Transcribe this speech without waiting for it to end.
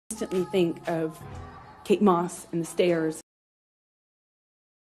instantly think of Kate Moss and the stairs.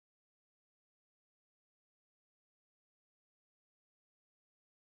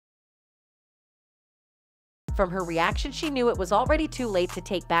 From her reaction, she knew it was already too late to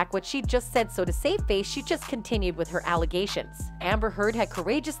take back what she'd just said, so to save face, she just continued with her allegations. Amber Heard had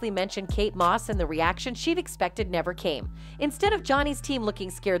courageously mentioned Kate Moss, and the reaction she'd expected never came. Instead of Johnny's team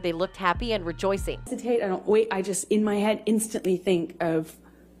looking scared, they looked happy and rejoicing. I just, in my head, instantly think of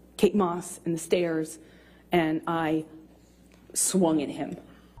Kate Moss and the stairs, and I swung at him.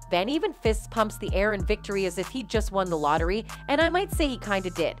 Ben even fist pumps the air in victory as if he'd just won the lottery, and I might say he kinda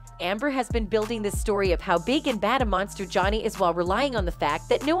did. Amber has been building this story of how big and bad a monster Johnny is while relying on the fact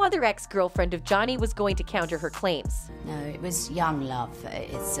that no other ex-girlfriend of Johnny was going to counter her claims. No, it was young love.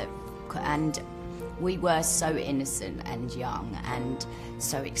 And we were so innocent and young and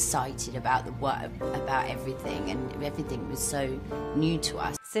so excited about about everything, and everything was so new to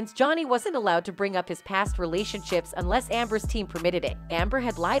us. Since Johnny wasn't allowed to bring up his past relationships unless Amber's team permitted it, Amber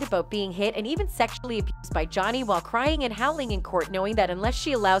had lied about being hit and even sexually abused by Johnny while crying and howling in court, knowing that unless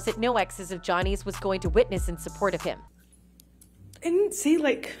she allows it, no exes of Johnny's was going to witness in support of him. I didn't say,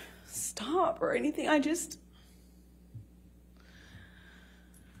 like, stop or anything.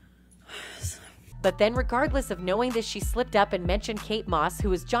 But then, regardless of knowing this, she slipped up and mentioned Kate Moss,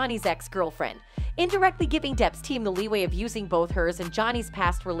 who is Johnny's ex-girlfriend, indirectly giving Depp's team the leeway of using both hers and Johnny's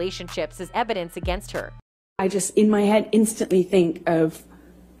past relationships as evidence against her. I just, in my head, instantly think of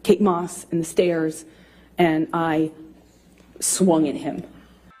Kate Moss and the stairs, and I swung at him.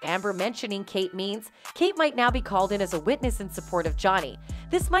 Amber mentioning Kate means Kate might now be called in as a witness in support of Johnny.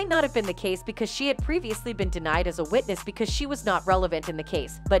 This might not have been the case because she had previously been denied as a witness because she was not relevant in the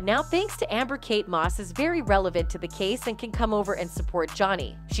case. But now, thanks to Amber, Kate Moss is very relevant to the case and can come over and support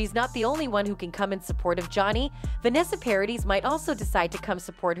Johnny. She's not the only one who can come in support of Johnny. Vanessa Paradis might also decide to come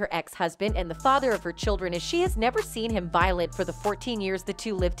support her ex-husband and the father of her children, as she has never seen him violent for the 14 years the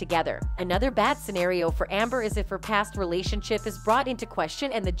two lived together. Another bad scenario for Amber is if her past relationship is brought into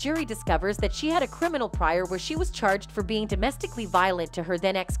question and the jury discovers that she had a criminal prior where she was charged for being domestically violent to her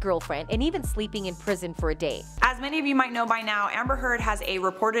then ex-girlfriend and even sleeping in prison for a day. As many of you might know by now, Amber Heard has a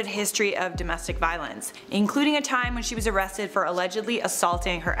reported history of domestic violence, including a time when she was arrested for allegedly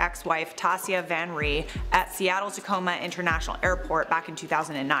assaulting her ex-wife Tasia Van Ree at Seattle-Tacoma International Airport back in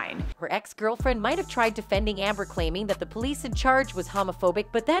 2009. Her ex-girlfriend might have tried defending Amber, claiming that the police in charge was homophobic,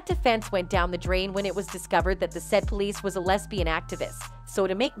 but that defense went down the drain when it was discovered that the said police was a lesbian activist. So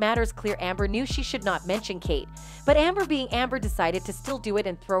to make matters clear, Amber knew she should not mention Kate, but Amber being Amber decided to still do it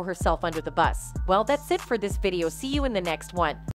and throw herself under the bus. Well, that's it for this video. See you in the next one.